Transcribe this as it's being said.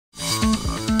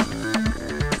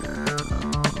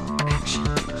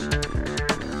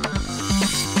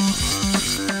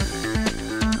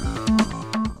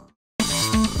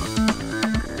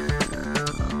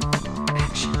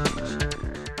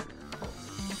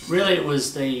Really it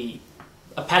was a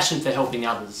passion for helping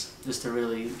others, just to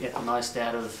really get the most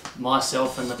out of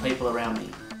myself and the people around me.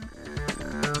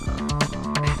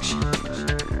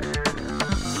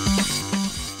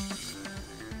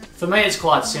 For me it's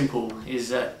quite simple, is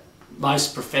that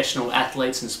most professional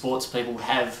athletes and sports people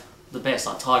have the best.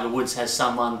 Like Tiger Woods has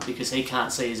someone because he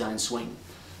can't see his own swing.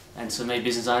 And to me,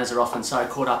 business owners are often so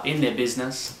caught up in their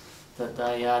business that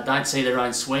they don't see their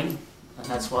own swing, and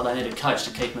that's why they need a coach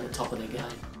to keep them at the top of their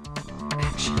game.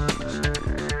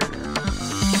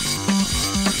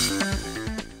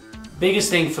 Biggest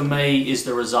thing for me is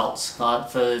the results. Like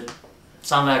for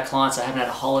some of our clients that haven't had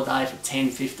a holiday for 10,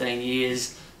 15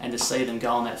 years, and to see them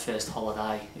go on that first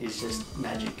holiday is just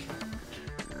magic.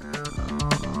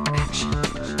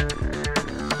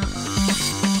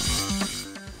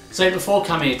 So before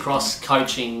coming across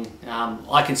coaching,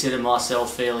 I consider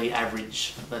myself fairly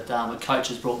average, but a coach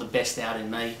has brought the best out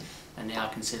in me, and now I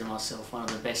consider myself one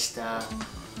of the best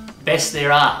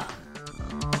there are.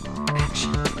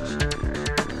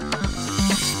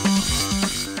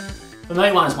 For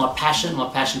me, one is my passion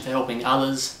for helping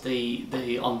others.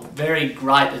 I'm very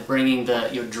great at bringing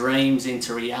your dreams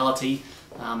into reality,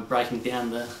 breaking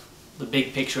down the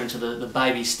big picture into the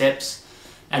baby steps,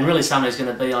 and really somebody's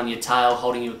going to be on your tail,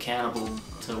 holding you accountable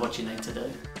to what you need to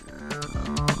do.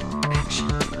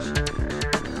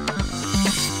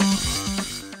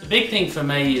 The big thing for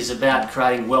me is about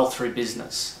creating wealth through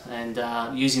business, and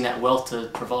using that wealth to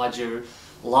provide your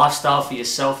lifestyle for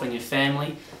yourself and your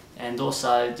family, and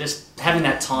also just having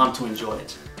that time to enjoy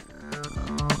it.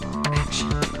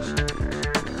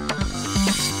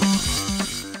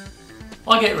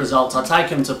 I get results. I take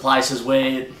them to places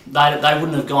where they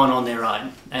wouldn't have gone on their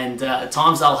own, and at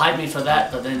times they'll hate me for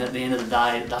that, but then at the end of the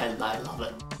day they love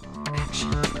it.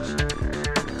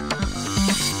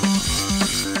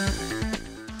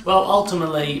 Well,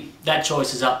 ultimately that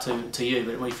choice is up to you,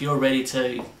 but if you're ready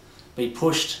to be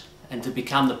pushed and to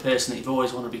become the person that you've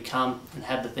always wanted to become and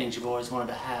have the things you've always wanted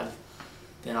to have,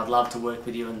 then I'd love to work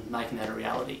with you in making that a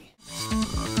reality.